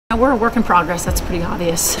we're a work in progress. That's pretty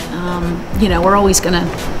obvious. You know, we're always going to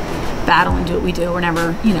battle and do what we do. We're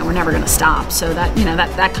never, you know, we're never going to stop. So that, you know,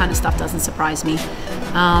 that kind of stuff doesn't surprise me.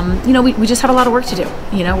 You know, we just have a lot of work to do.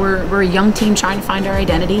 You know, we're a young team trying to find our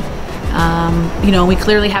identity. You know, we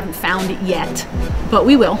clearly haven't found it yet, but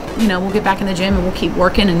we will. You know, we'll get back in the gym and we'll keep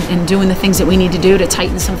working and doing the things that we need to do to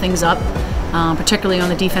tighten some things up, particularly on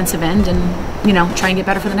the defensive end, and, you know, try and get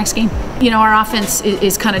better for the next game. You know, our offense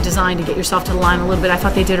is kind of designed to get yourself to the line a little bit. I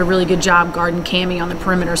thought they did a really good job guarding Cammie on the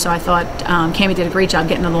perimeter, so I thought Cammie did a great job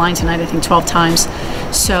getting to the line tonight, I think 12 times.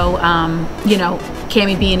 So, you know,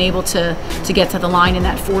 Cammie being able to get to the line in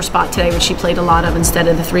that 4 spot today, which she played a lot of instead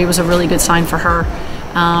of the 3, was a really good sign for her.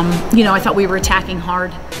 You know, I thought we were attacking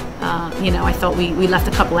hard. You know, I thought we left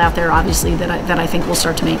a couple out there, obviously, that I think we'll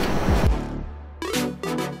start to make.